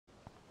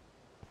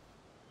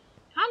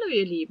Hallo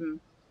ihr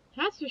Lieben,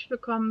 herzlich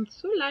willkommen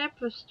zu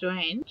Life is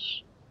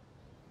Strange.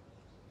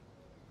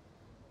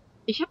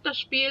 Ich habe das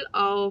Spiel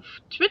auf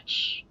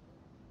Twitch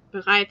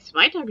bereits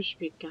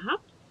weitergespielt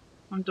gehabt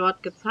und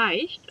dort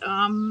gezeigt.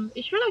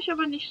 Ich will euch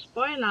aber nicht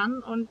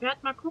spoilern und werde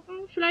mal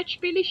gucken, vielleicht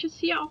spiele ich es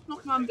hier auch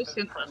noch mal ein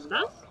bisschen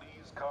anders.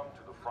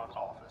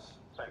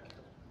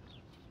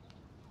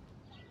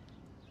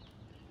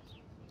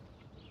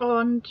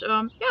 Und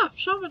ja,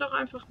 schauen wir doch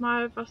einfach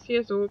mal, was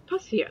hier so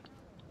passiert.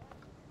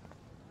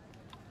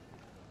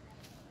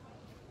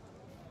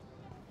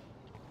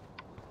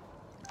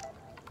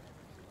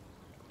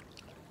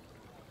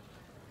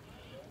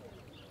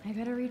 I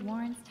better read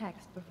Warren's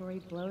text before he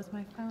blows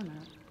my phone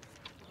up.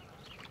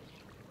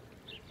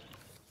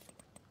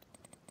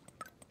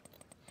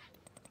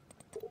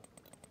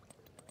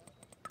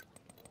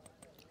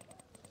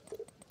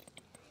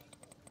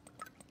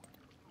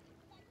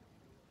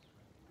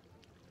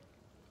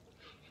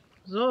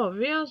 So,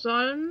 wir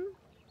sollen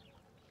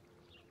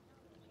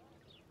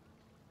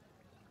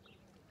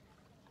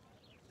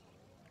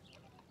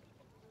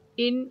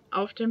ihn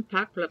auf dem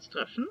Parkplatz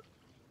treffen.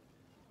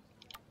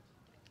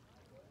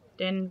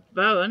 Den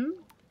Warren.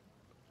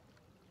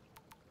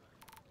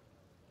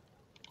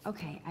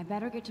 Okay, I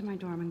better get to my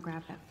dorm and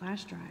grab that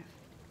flash drive.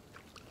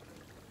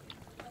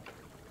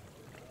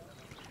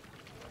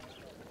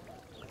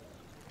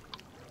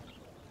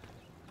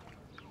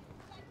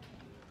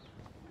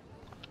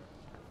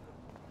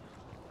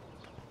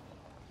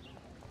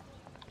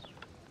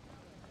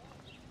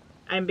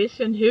 Ein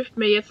bisschen hilft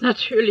mir jetzt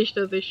natürlich,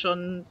 dass ich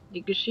schon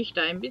die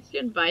Geschichte ein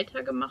bisschen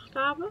weiter gemacht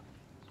habe.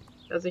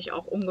 Dass ich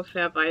auch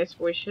ungefähr weiß,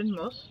 wo ich hin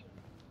muss.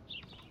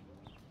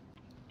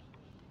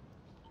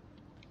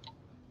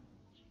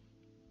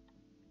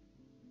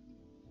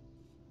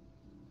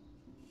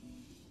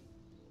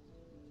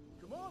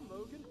 Come on,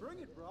 Logan, bring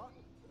it, Brock.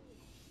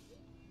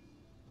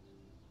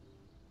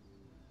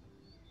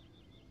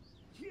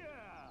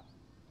 Yeah.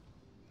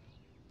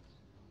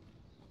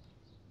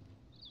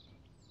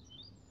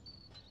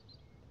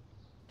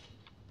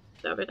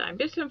 Da wird ein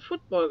bisschen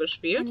Football I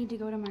gespielt. need to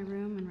go to my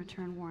room and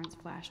return Warren's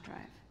flash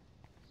drive.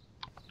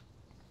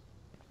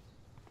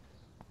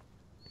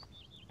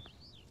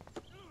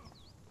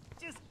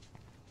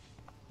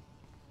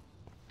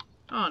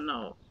 Oh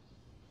no.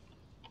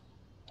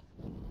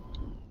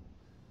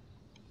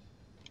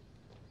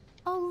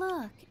 Oh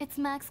look, it's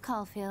Max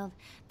Caulfield,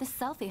 the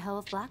selfie hoe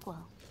of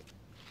Blackwell.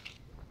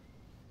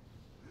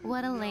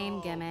 What a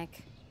lame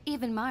gimmick.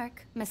 Even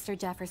Mark, Mr.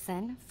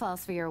 Jefferson,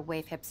 falls for your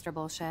wave hipster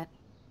bullshit.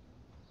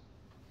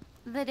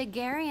 The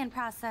Daguerrean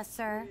process,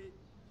 sir.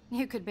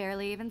 You could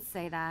barely even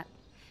say that.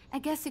 I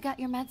guess you got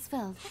your meds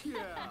filled.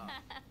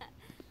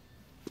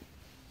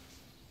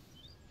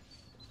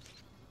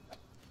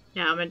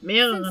 Ja, mit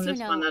mehreren Since you ist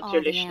know man all the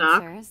natürlich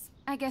stark. answers,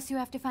 I guess you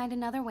have to find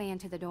another way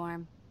into the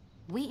dorm.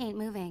 We ain't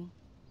moving.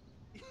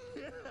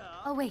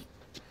 Oh wait,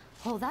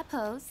 hold that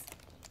pose.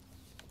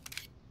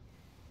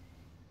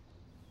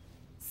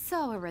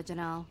 So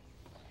original.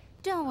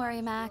 Don't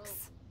worry,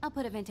 Max. I'll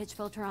put a vintage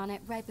filter on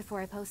it right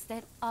before I post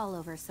it all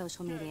over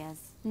social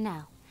medias.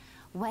 Now,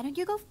 why don't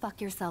you go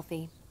fuck your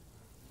selfie?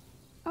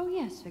 Oh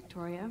yes,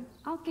 Victoria.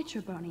 I'll get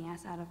your bony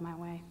ass out of my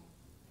way.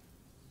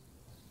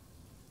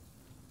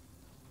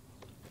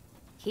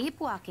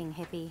 Keep walking,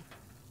 hippie.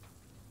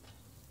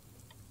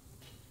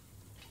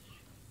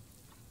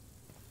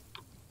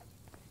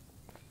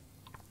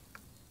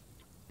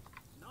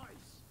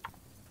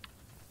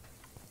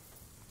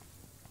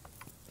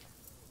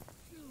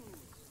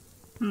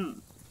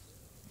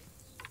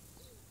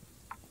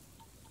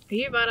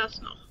 Wie war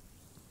das noch?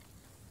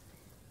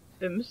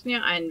 Wir müssen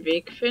ja einen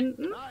Weg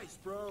finden. Nice,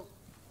 bro.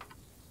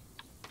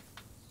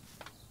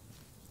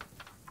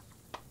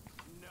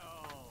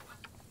 No.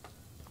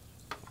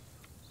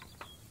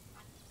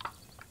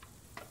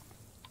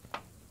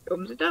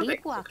 Um sie da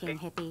Keep walking, wegzukriegen.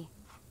 hippie.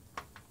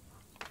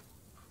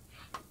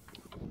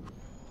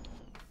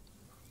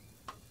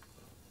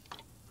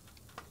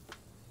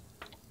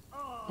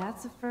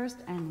 That's the first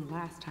and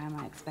last time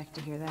I expect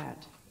to hear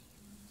that.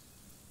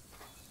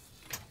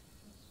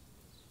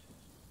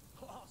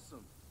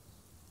 Awesome.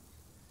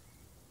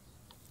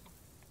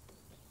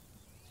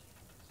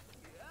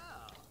 Yeah.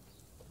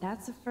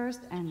 That's the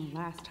first and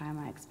last time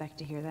I expect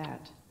to hear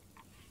that.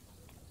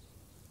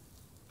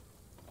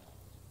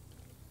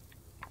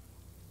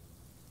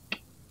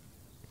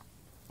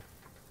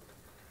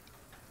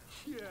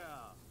 Yeah.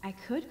 I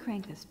could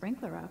crank the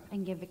sprinkler up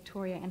and give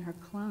Victoria and her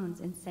clones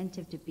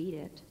incentive to beat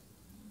it.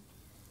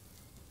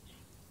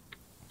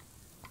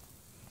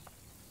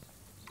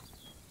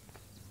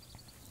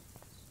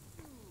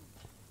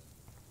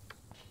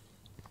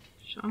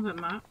 Schauen wir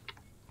mal.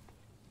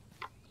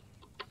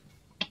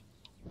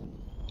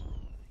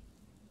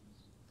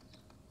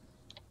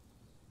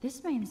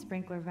 This main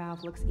sprinkler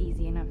valve looks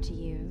easy enough to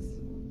use.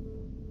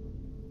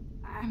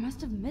 I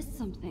must have missed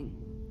something.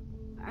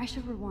 I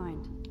should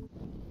rewind.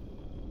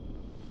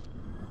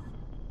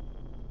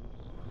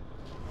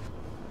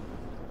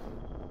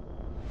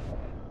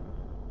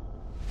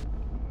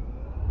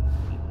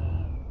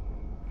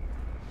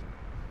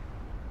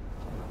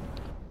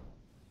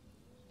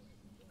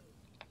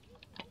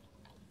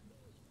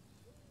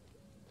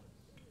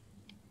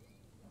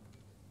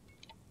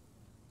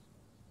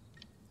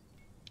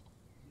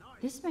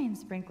 This main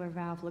sprinkler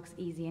valve looks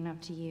easy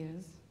enough to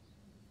use.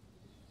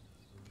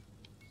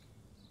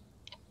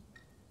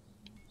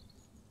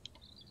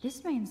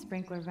 This main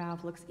sprinkler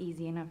valve looks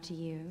easy enough to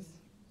use.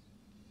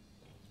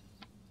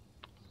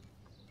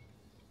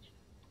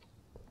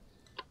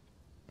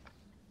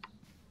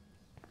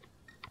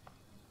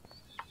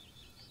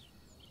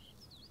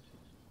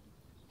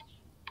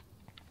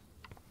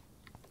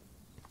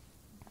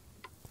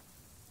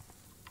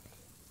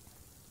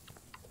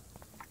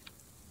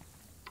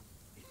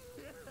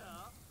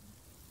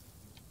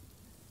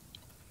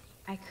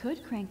 I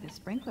could crank the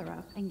sprinkler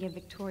up and give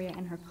Victoria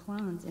and her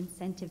clones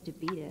incentive to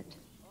beat it.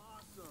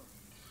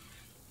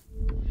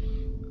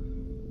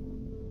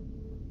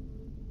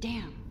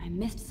 Damn, I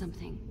missed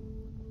something.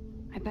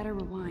 I better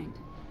rewind.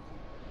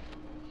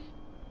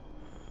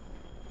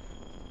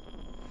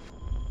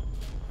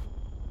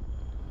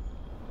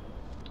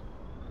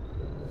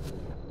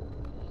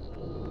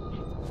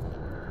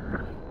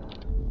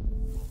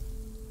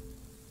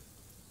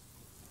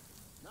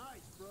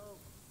 Nice, bro.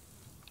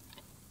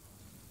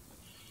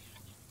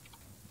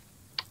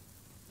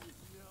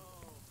 No.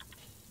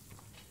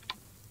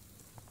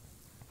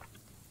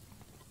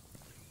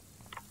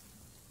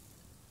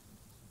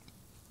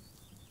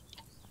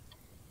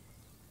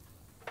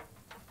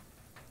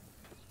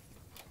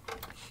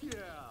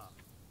 Yeah.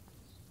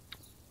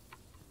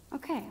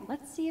 Okay,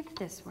 let's see if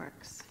this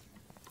works.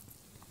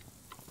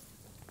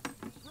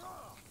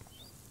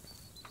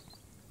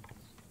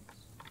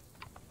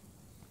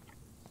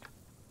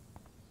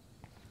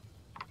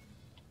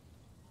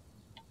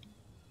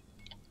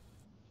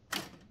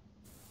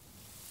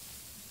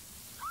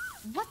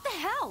 What the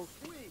hell?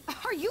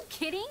 Are you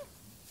kidding?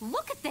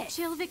 Look at this!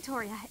 Chill,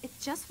 Victoria.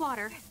 It's just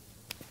water.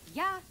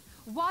 Yeah,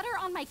 water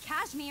on my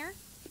cashmere.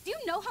 Do you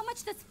know how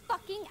much this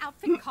fucking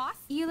outfit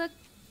costs? You look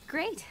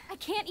great. I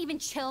can't even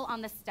chill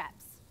on the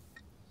steps.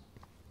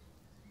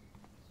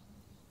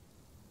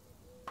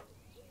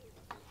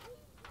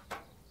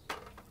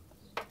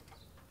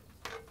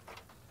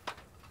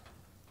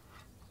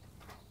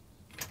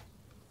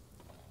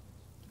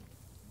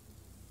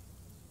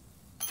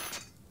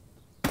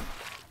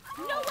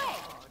 No way!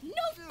 No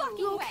fucking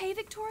You way! okay,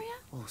 Victoria?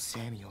 Oh,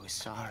 Samuel is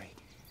sorry.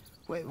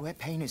 Wet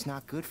paint is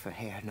not good for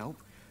hair, nope.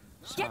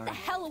 Get Sorry. the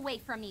hell away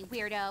from me,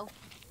 weirdo!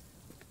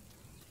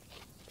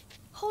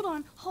 Hold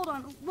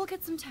on. We'll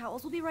get some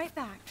towels. We'll be right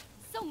back.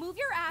 So move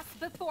your ass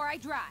before I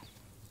drive.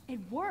 It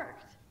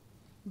worked.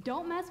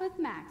 Don't mess with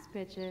Max,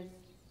 bitches.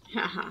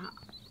 Haha.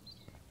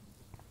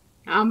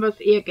 Haben wir es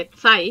ihr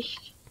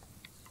gezeigt.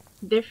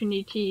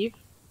 Definitiv.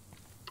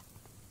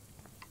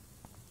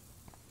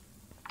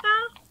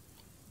 Ah,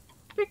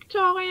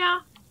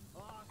 Victoria.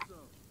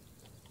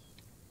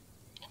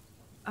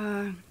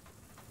 Awesome.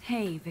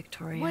 Hey,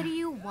 Victoria. What do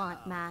you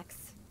want,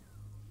 Max?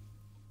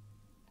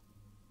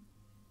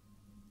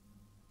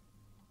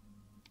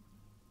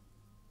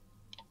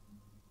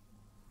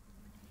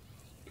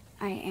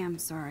 I am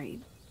sorry.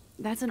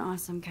 That's an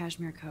awesome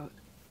cashmere coat.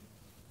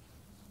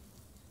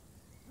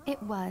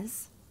 It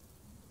was.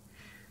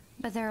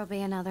 But there'll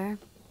be another.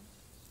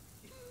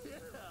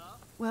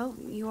 Well,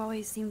 you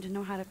always seem to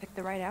know how to pick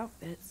the right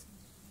outfits.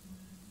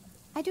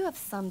 I do have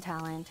some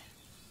talent.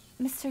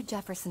 Mr.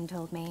 Jefferson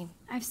told me.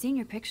 I've seen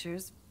your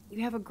pictures.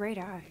 You have a great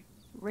eye.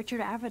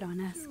 Richard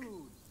Avedon-esque.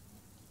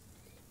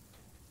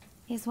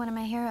 He's one of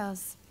my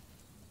heroes.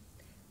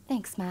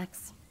 Thanks,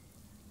 Max.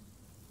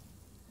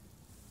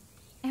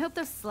 I hope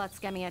those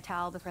sluts get me a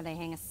towel before they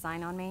hang a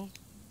sign on me.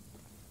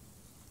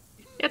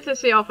 Jetzt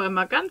ist sie auf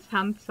einmal ganz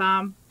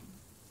handsam.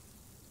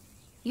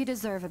 You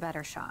deserve a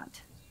better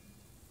shot.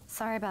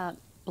 Sorry about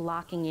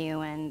blocking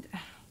you and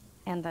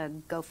the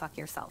go fuck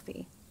your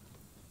selfie.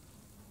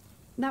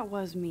 That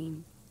was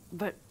mean,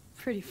 but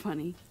pretty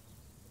funny.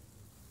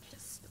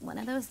 Just one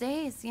of those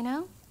days, you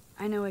know?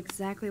 I know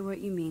exactly what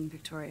you mean,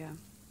 Victoria.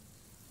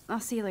 I'll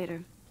see you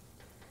later.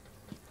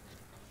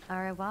 Au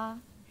revoir.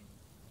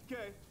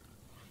 Okay.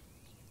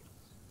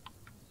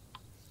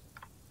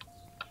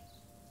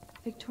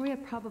 Victoria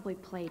probably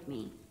played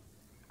me.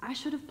 I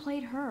should have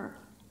played her.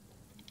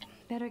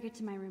 Better get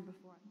to my room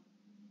before.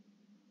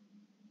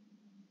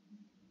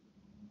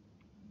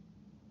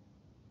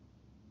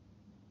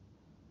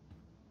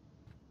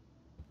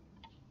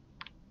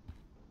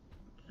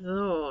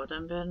 So,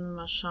 dann werden wir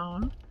mal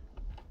schauen.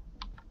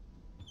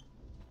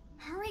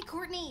 Hurry,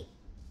 Courtney.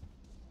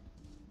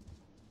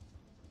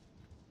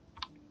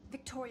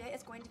 Victoria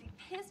is going to be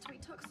pissed we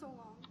took so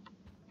long.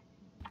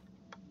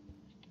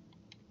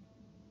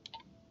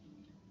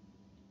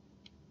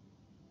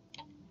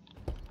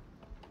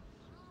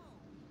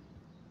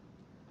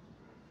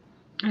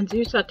 Ein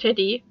süßer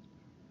Teddy.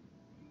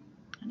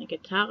 Eine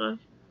Gitarre.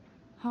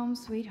 Home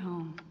sweet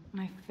home.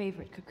 My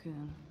favorite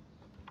cocoon.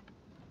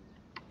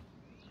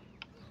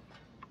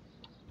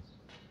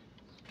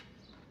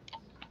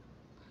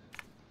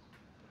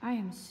 I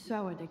am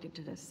so addicted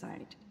to this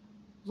site.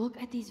 Look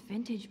at these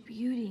vintage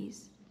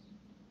beauties.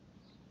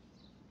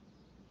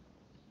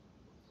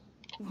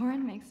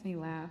 Lauren makes me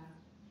laugh.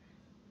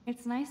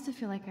 It's nice to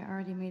feel like I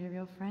already made a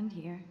real friend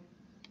here.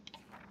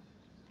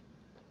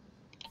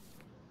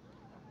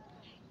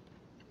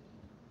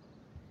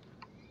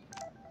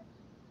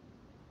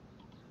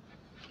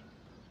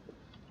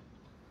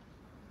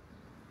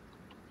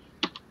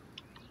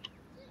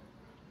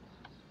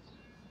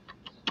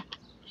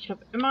 Ich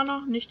habe immer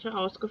noch nicht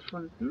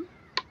herausgefunden,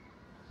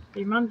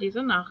 wie man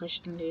diese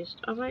Nachrichten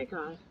liest, aber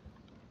egal.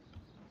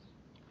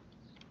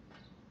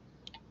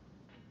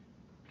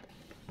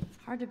 It's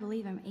hard to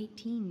believe I'm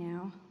 18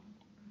 now.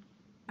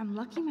 I'm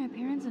lucky my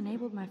parents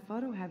enabled my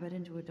photo habit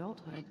into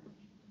adulthood.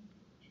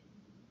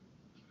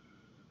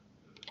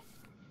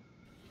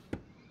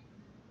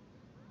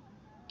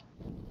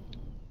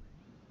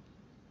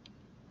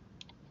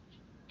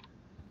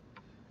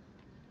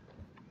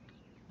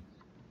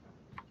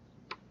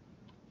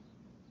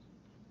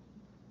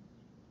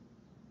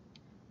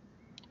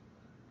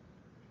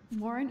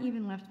 Warren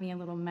even left me a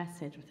little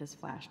message with his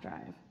flash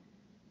drive.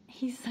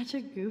 He's such a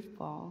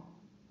goofball.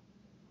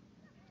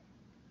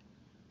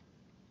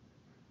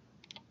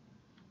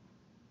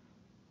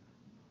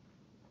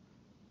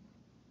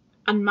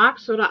 An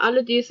Max oder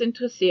alle, die es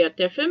interessiert,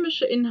 der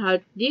filmische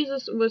Inhalt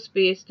dieses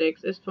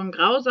USB-Sticks ist von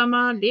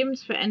grausamer,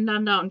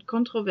 lebensverändernder und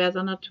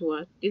kontroverser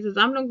Natur. Diese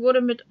Sammlung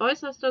wurde mit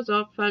äußerster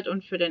Sorgfalt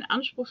und für den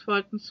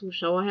anspruchsvollsten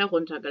Zuschauer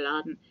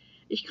heruntergeladen.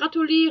 Ich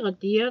gratuliere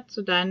dir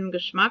zu deinem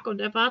Geschmack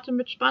und erwarte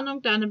mit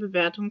Spannung deine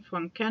Bewertung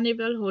von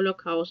Cannibal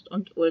Holocaust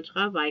und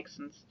Ultra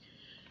Vixens.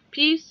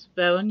 Peace,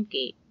 Baron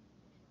G.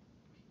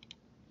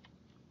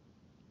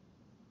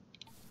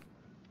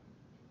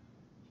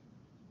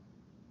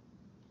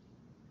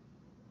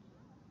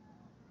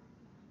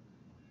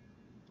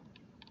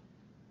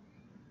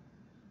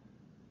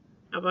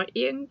 Aber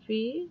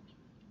irgendwie...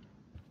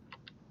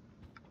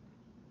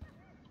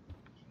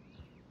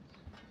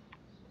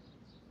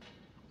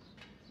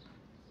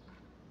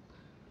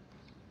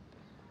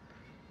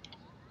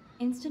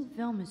 Instant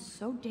film is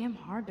so damn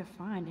hard to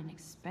find and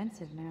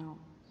expensive now.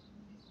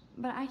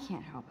 But I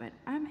can't help it.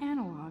 I'm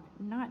analog,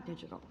 not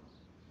digital.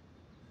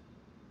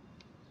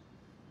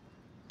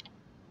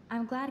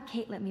 I'm glad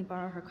Kate let me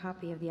borrow her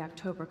copy of The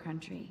October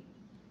Country.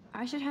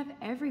 I should have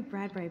every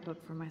Bradbury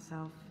book for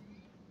myself.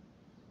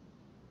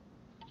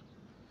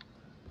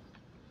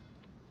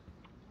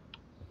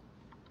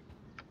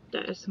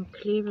 Da ist ein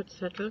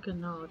Klebezettel,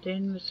 genau,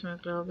 den müssen wir,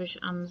 glaube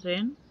ich,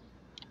 ansehen.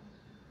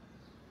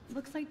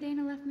 Looks like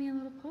Dana left me a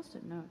little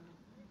post-it note.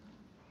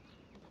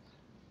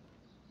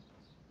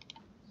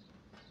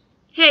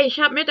 Hey, ich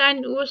habe mir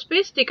deinen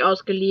USB-Stick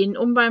ausgeliehen,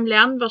 um beim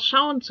Lernen was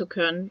schauen zu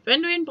können.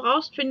 Wenn du ihn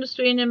brauchst, findest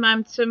du ihn in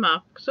meinem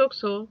Zimmer.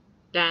 Xuxo,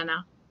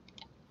 Dana.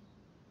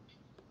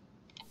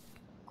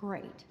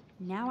 Great.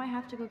 Now I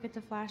have to go get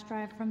the flash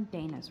drive from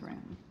Dana's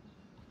room.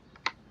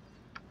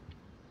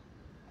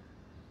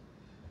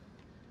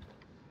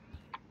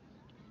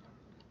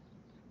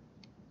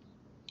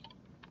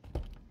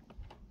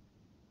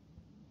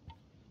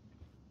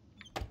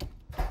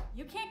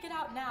 You can't get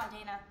out now,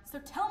 Dana, so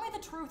tell me the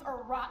truth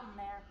or rot in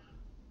there.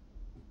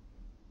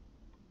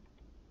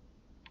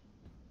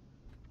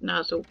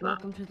 Na super.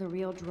 Welcome to the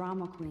real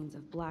drama queens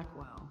of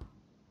Blackwell.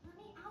 Let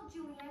me out,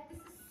 Juliet. This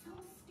is so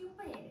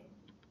stupid.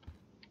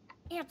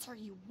 Answer,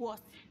 you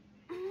wuss.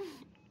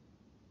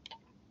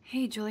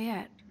 Hey,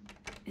 Juliet.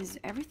 Is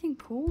everything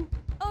cool?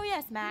 Oh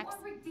yes, Max.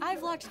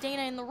 I've locked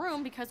Dana in the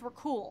room because we're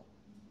cool.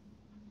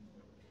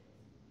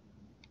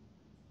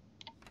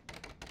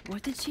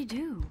 What did she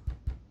do?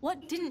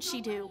 What didn't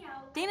she do?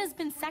 Dana's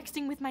been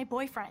sexting with my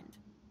boyfriend.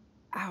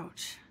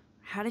 Ouch.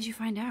 How did you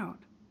find out?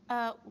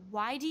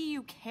 Why do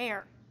you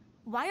care?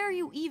 Why are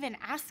you even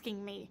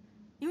asking me?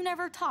 You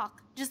never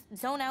talk, just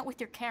zone out with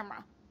your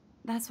camera.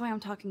 That's why I'm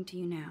talking to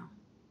you now.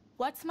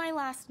 What's my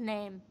last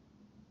name?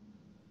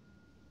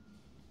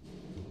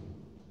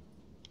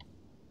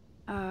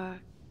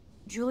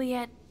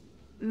 Juliet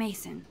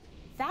Mason.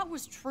 That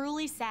was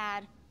truly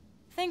sad.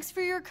 Thanks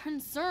for your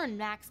concern,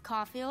 Max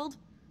Caulfield.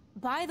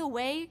 By the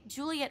way,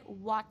 Juliet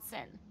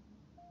Watson.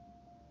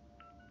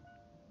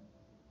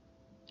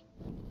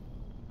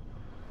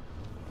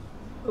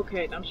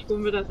 Okay, dann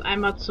spulen wir das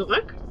einmal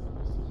zurück.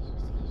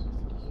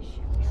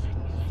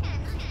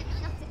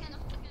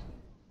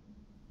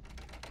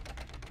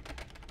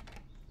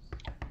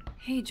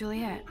 Hey,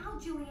 Juliet.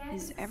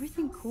 Is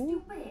everything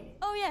cool?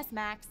 Oh yes,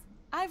 Max.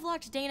 I've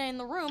locked Dana in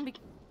the room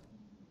because...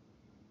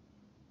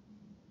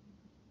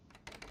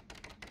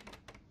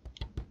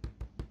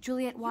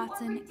 Juliet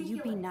Watson,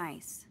 you be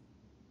nice.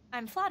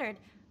 I'm flattered.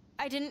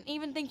 I didn't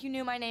even think you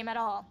knew my name at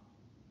all.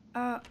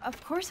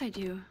 Of course I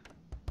do.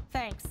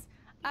 Thanks.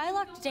 I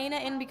locked Dana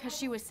in because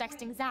she was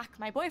sexting Zach,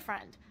 my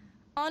boyfriend.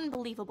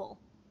 Unbelievable.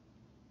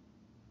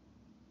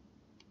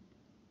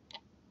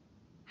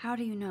 How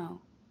do you know?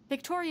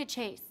 Victoria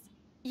Chase.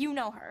 You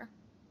know her.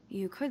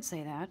 You could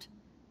say that.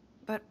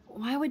 But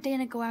why would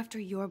Dana go after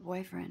your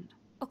boyfriend?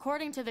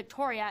 According to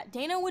Victoria,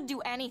 Dana would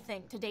do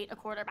anything to date a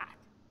quarterback.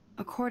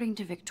 According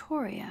to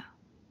Victoria?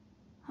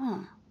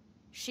 Huh.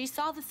 She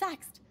saw the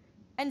sext.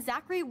 And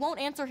Zachary won't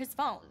answer his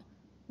phone.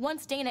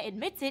 Once Dana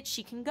admits it,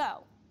 she can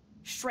go.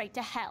 Straight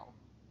to hell.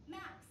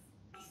 Max,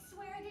 I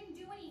swear I didn't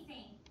do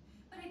anything.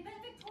 But I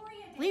bet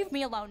Victoria did. Leave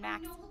me alone,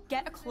 Max.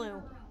 Get a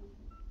clue.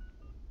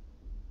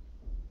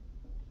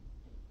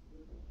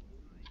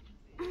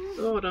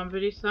 So, dann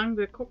würde ich sagen,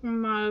 wir gucken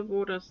mal,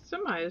 wo das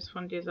Zimmer ist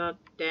von dieser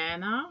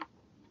Dana.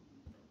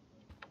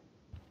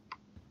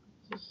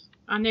 Das ist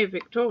Ah ne,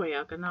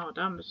 Victoria, genau,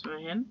 da müssen wir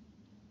hin.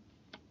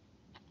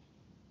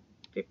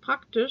 Wie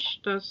praktisch,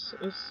 dass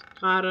es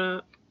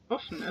gerade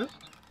offen ist.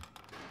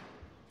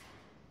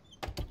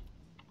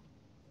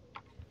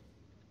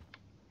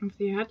 Und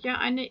sie hat ja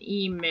eine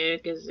E-Mail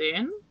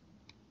gesehen.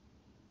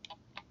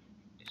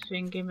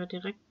 Deswegen gehen wir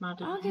direkt mal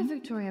I'll give dahin.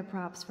 Victoria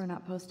props for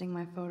not posting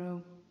my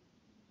photo.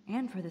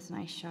 And for this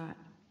nice shot.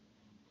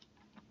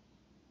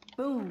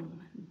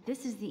 Boom!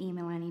 This is the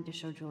email I need to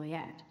show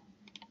Juliet.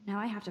 Now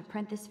I have to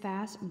print this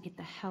fast and get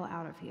the hell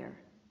out of here.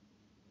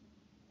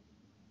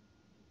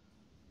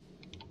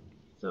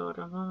 So,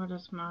 dann wollen wir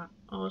das mal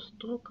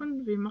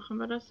ausdrucken. Wie machen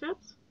wir das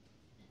jetzt?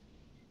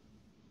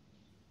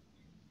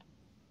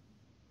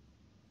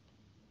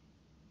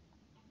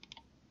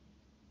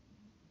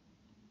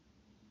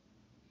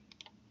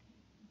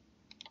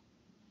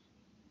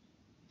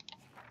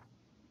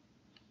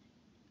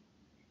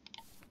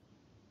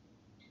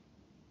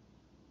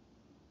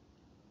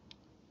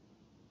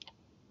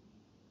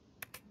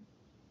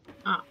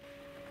 Ah.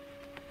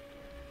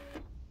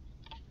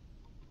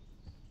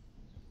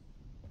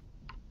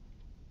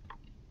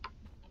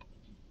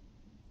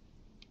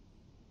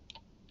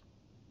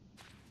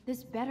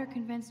 This better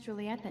convince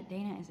Juliet that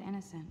Dana is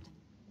innocent.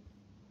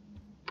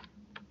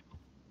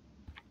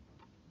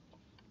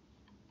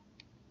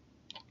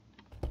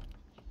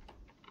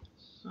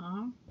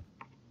 So.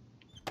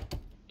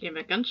 Gehen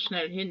wir ganz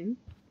schnell hin.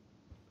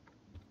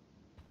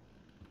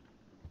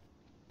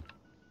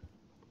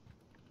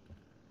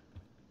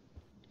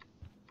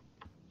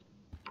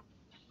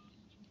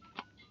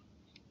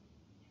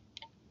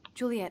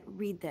 Juliet,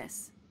 read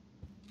this.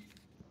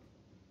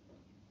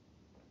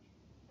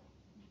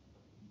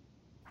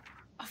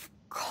 Of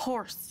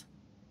course.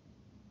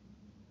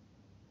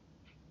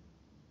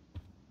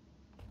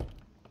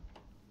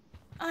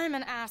 I'm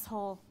an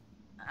asshole.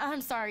 I'm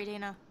sorry,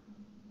 Dana.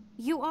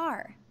 You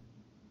are.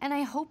 And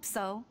I hope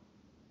so.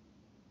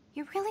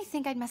 You really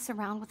think I'd mess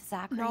around with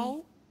Zachary?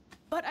 No,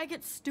 but I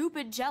get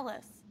stupid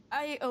jealous.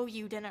 I owe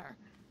you dinner.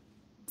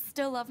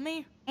 Still love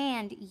me?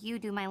 And you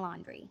do my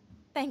laundry.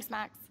 Thanks,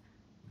 Max.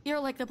 You're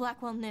like the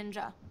Blackwell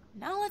Ninja.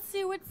 Now let's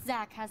see what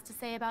Zach has to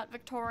say about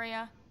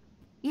Victoria.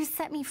 You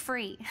set me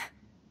free.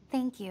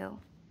 Thank you.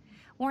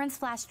 Warren's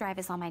flash drive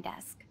is on my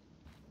desk.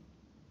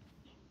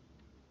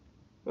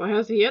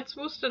 Woher sie jetzt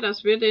wusste,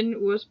 dass wir den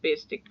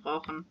USB-Stick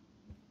brauchen.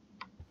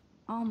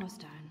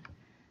 Almost done.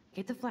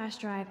 Get the flash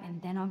drive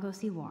and then I'll go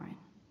see Warren.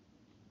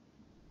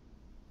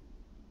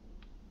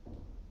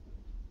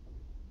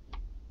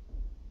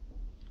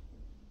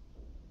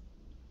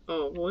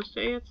 Oh, wo ist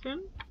der jetzt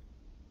hin?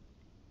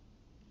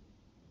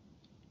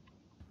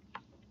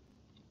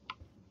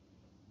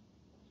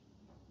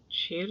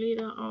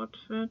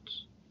 Cheerleader-Outfit.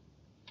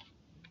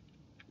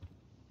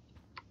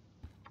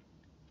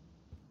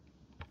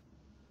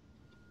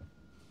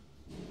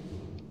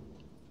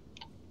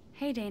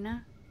 Hey,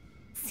 Dana.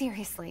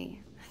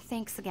 Seriously,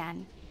 thanks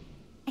again.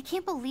 I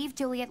can't believe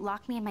Juliet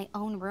locked me in my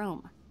own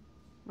room.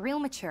 Real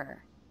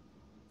mature.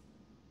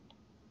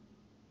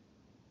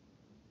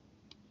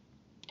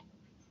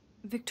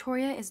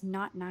 Victoria is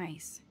not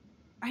nice.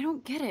 I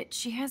don't get it.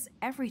 She has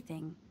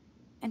everything.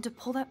 And to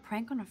pull that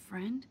prank on a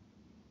friend?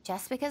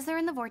 Just because they're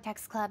in the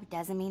Vortex Club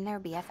doesn't mean they're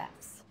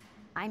BFFs.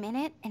 I'm in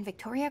it, and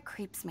Victoria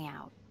creeps me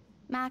out.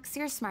 Max,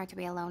 you're smart to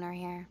be a loner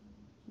here.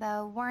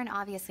 Though Warren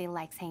obviously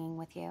likes hanging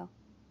with you.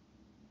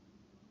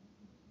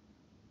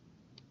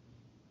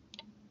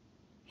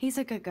 He's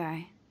a good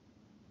guy.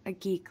 A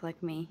geek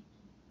like me.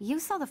 You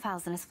saw the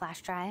files in his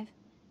flash drive.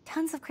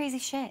 Tons of crazy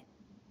shit.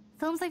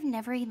 Films I've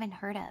never even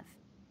heard of.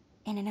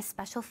 And in a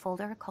special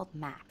folder called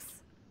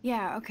Max.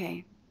 Yeah,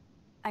 okay.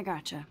 I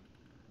gotcha.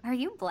 Are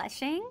you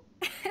blushing?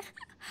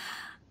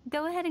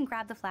 Go ahead and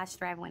grab the flash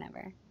drive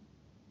whenever.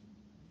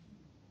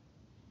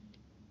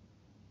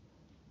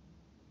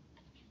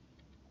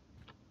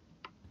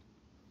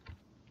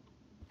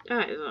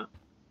 Da ist er.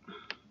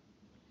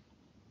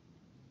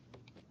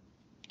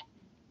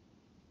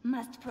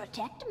 Must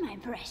protect my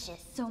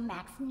precious so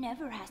Max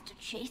never has to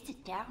chase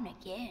it down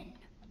again.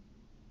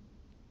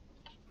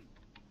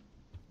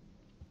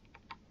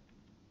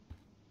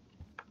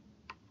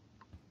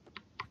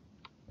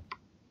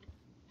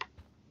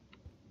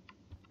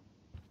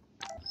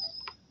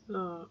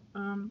 So,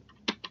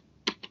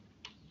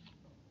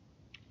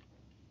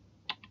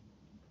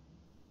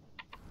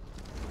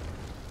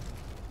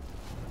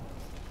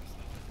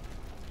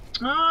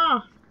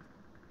 Ah!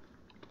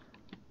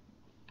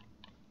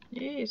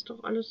 Nee, ist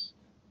doch alles...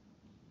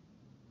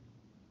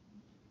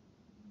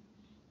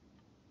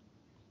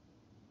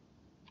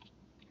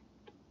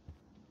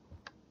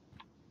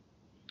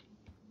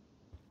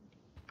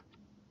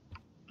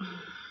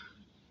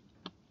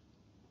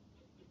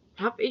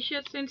 Hab ich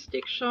jetzt den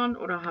Stick schon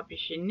oder hab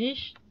ich ihn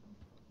nicht?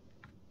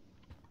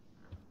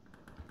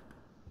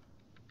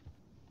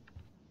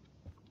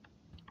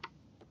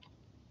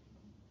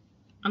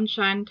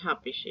 Anscheinend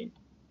hab ich ihn.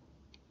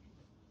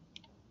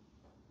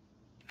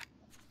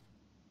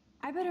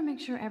 I better make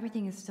sure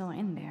everything is still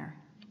in there.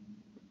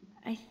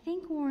 I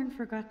think Warren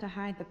forgot to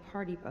hide the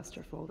Party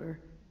Buster folder.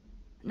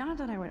 Not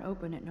that I would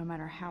open it no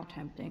matter how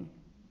tempting.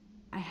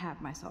 I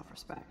have my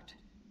self-respect.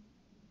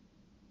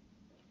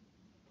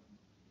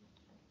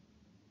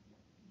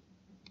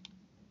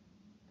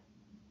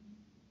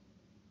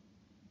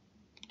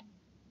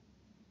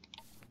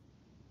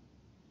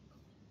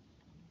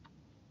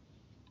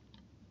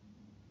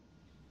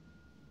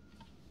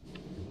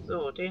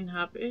 So, den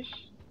habe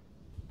ich.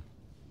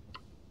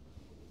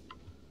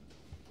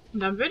 Und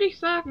dann würde ich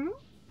sagen,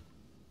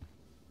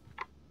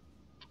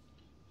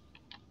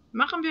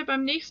 machen wir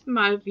beim nächsten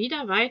Mal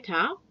wieder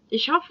weiter.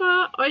 Ich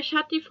hoffe, euch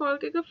hat die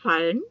Folge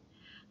gefallen.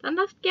 Dann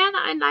lasst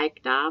gerne ein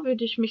Like da,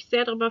 würde ich mich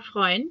sehr darüber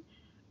freuen.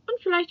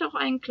 Und vielleicht auch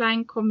einen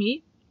kleinen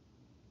Kommi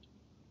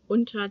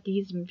unter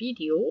diesem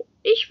Video.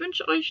 Ich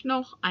wünsche euch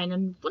noch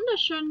einen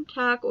wunderschönen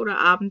Tag oder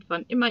Abend,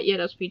 wann immer ihr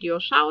das Video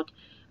schaut.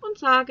 Und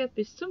sage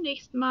bis zum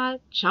nächsten Mal.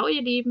 Ciao,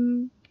 ihr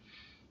Lieben.